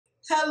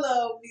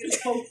Hello,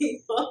 beautiful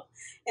people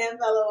and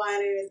fellow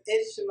whiners.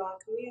 It's Chevaun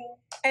Camille.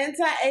 And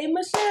Tae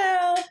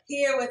Michelle.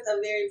 Here with a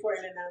very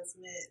important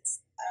announcement.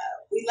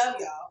 We love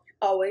y'all.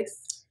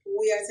 Always.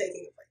 We are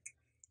taking a break.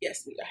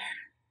 Yes, we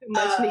are.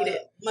 Much needed.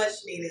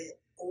 Much needed.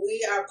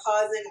 We are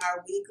pausing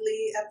our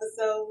weekly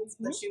episodes,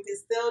 but you can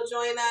still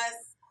join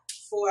us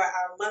for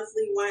our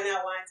monthly Wine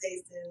Out Wine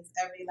Tastings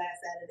every last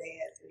Saturday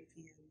at 3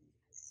 p.m.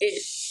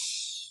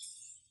 Ish.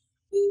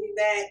 We'll be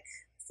back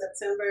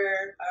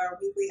September. Our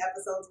weekly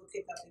episodes will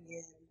pick up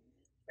again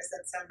for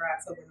September,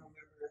 October,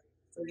 November.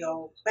 So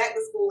y'all back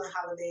to school and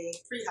pre-holiday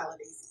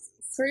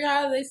season.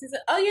 Pre-holiday season.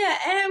 Oh yeah,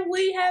 and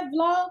we have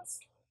vlogs.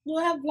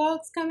 We'll have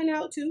vlogs coming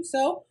out too.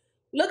 So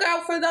look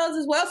out for those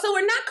as well. So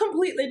we're not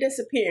completely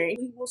disappearing.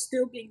 We will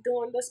still be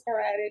doing the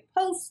sporadic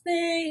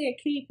posting and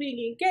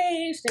keeping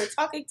engaged and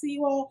talking to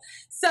you all.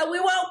 So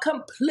we won't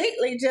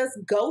completely just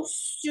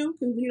ghost you.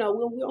 You know,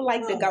 we don't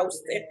like the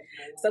ghosting.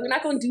 So we're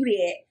not going to do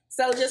that.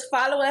 So just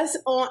follow us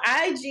on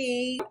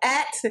IG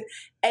at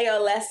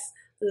ALS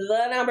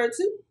the number 2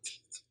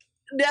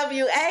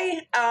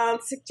 WA.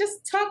 To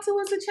just talk to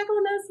us and check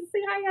on us and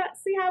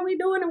see how we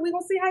doing, and we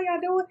gonna see how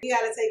y'all doing. We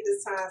gotta take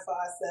this time for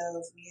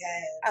ourselves. We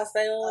have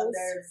ourselves,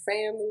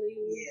 family,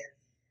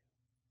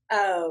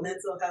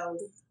 mental health,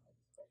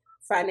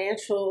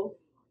 financial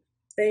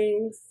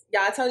things.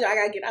 Y'all, I told you I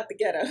gotta get out the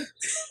ghetto.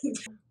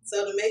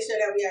 So to make sure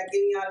that we are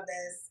giving y'all the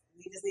best,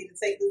 we just need to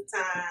take this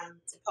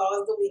time to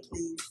pause the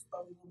weeklies,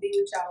 but we will be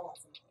with y'all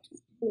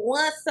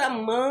once a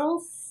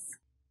month.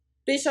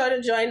 Be sure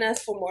to join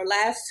us for more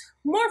laughs,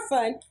 more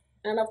fun,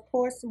 and of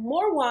course,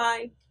 more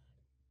wine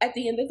at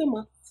the end of the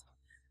month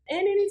and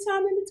any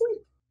time in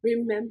between.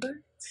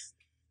 Remember,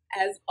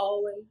 as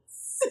always,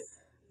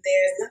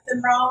 there's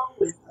nothing wrong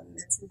with a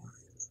little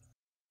wine.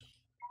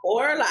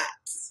 Or a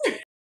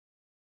lot.